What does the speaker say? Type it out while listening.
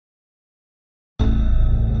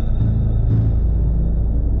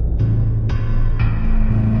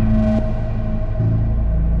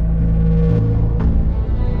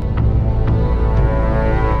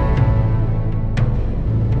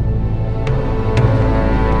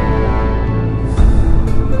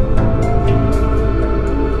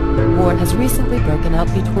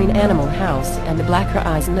between Animal House and the Black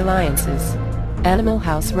Horizon alliances. Animal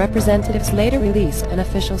House representatives later released an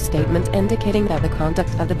official statement indicating that the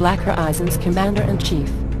conduct of the Black Horizons Commander-in-Chief,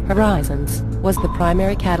 Horizons, was the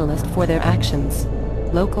primary catalyst for their actions.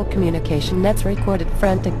 Local communication nets recorded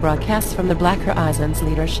frantic broadcasts from the Black Horizons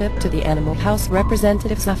leadership to the Animal House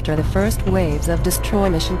representatives after the first waves of destroy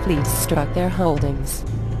mission fleets struck their holdings.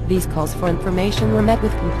 These calls for information were met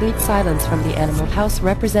with complete silence from the Animal House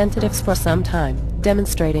representatives for some time,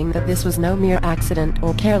 demonstrating that this was no mere accident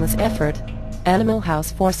or careless effort. Animal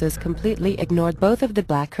House forces completely ignored both of the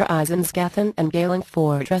Black Horizons' Gathon and Galen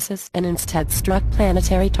fortresses and instead struck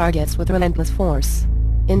planetary targets with relentless force.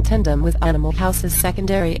 In tandem with Animal House's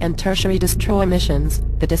secondary and tertiary destroy missions,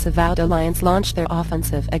 the disavowed alliance launched their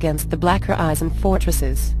offensive against the Black Horizon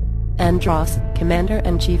fortresses. Andros,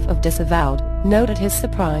 Commander-in-Chief of Disavowed, noted his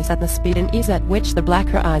surprise at the speed and ease at which the Black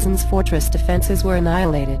Horizon's fortress defenses were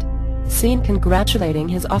annihilated. Seen congratulating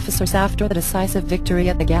his officers after the decisive victory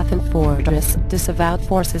at the Gathon fortress, Disavowed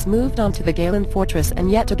forces moved on to the Galen fortress and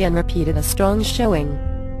yet again repeated a strong showing.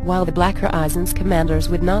 While the Black Horizon's commanders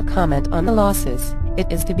would not comment on the losses,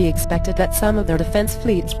 it is to be expected that some of their defense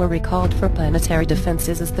fleets were recalled for planetary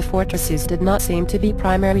defenses as the fortresses did not seem to be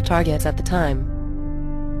primary targets at the time.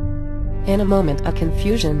 In a moment of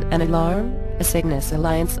confusion and alarm, a Cygnus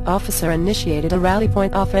Alliance officer initiated a rally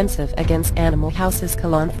point offensive against Animal House's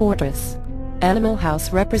LoN fortress. Animal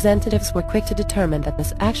House representatives were quick to determine that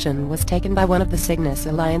this action was taken by one of the Cygnus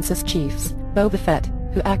Alliance's chiefs, Boba Fett,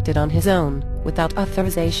 who acted on his own, without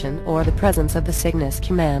authorization or the presence of the Cygnus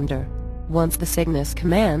commander. Once the Cygnus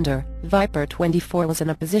commander, Viper 24, was in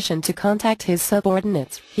a position to contact his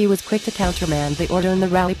subordinates, he was quick to countermand the order and the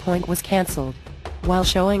rally point was cancelled. While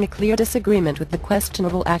showing a clear disagreement with the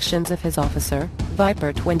questionable actions of his officer,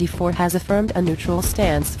 Viper 24 has affirmed a neutral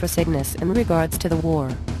stance for Cygnus in regards to the war.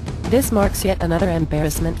 This marks yet another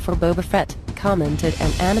embarrassment for Boba Fett, commented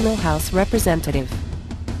an Animal House representative.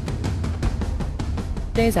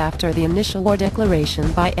 Days after the initial war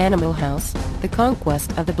declaration by Animal House, the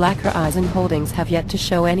conquest of the Black Horizon holdings have yet to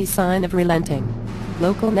show any sign of relenting.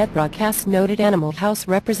 Local net broadcasts noted Animal House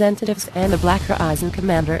representatives and the Black Horizon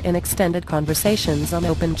commander in extended conversations on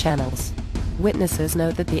open channels. Witnesses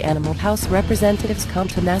note that the Animal House representatives'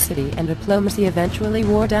 tenacity and diplomacy eventually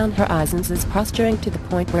wore down Horizons' posturing to the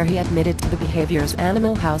point where he admitted to the behaviors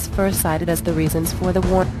Animal House first cited as the reasons for the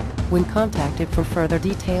war. When contacted for further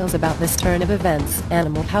details about this turn of events,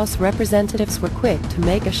 Animal House representatives were quick to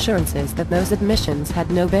make assurances that those admissions had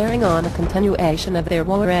no bearing on a continuation of their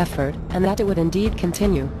war effort, and that it would indeed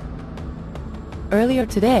continue. Earlier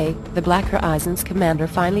today, the Black Horizons commander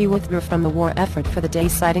finally withdrew from the war effort for the day,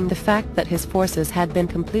 citing the fact that his forces had been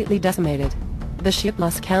completely decimated. The ship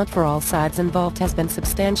loss count for all sides involved has been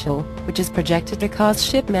substantial, which is projected to cause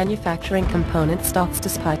ship manufacturing component stocks to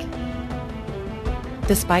spike.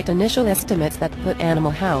 Despite initial estimates that put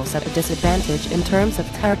Animal House at a disadvantage in terms of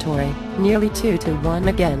territory, nearly 2-1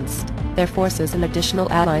 against their forces and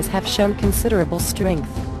additional allies have shown considerable strength.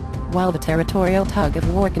 While the territorial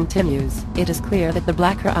tug-of-war continues, it is clear that the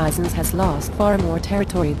Black Horizons has lost far more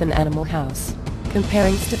territory than Animal House.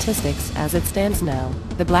 Comparing statistics as it stands now,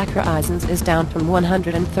 the Black Horizons is down from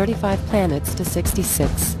 135 planets to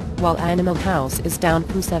 66, while Animal House is down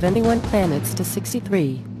from 71 planets to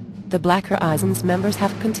 63. The Black Horizons members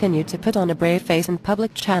have continued to put on a brave face in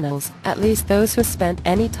public channels, at least those who spent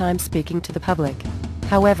any time speaking to the public.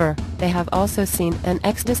 However, they have also seen an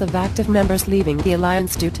exodus of active members leaving the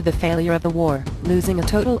alliance due to the failure of the war, losing a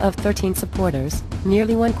total of 13 supporters,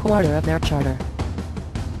 nearly 1/4 of their charter.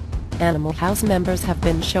 Animal House members have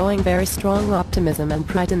been showing very strong optimism and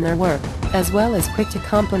pride in their work, as well as quick to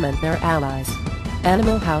compliment their allies.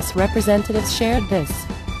 Animal House representatives shared this.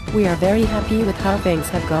 "We are very happy with how things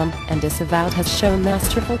have gone, and Disavowed has shown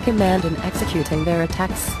masterful command in executing their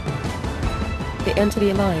attacks. The Entity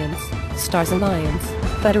Alliance, Stars Alliance,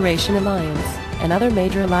 Federation Alliance, and other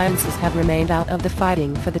major alliances have remained out of the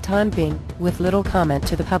fighting for the time being, with little comment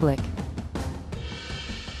to the public."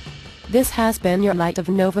 This has been your Light of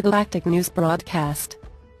Nova Galactic News broadcast.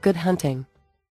 Good hunting.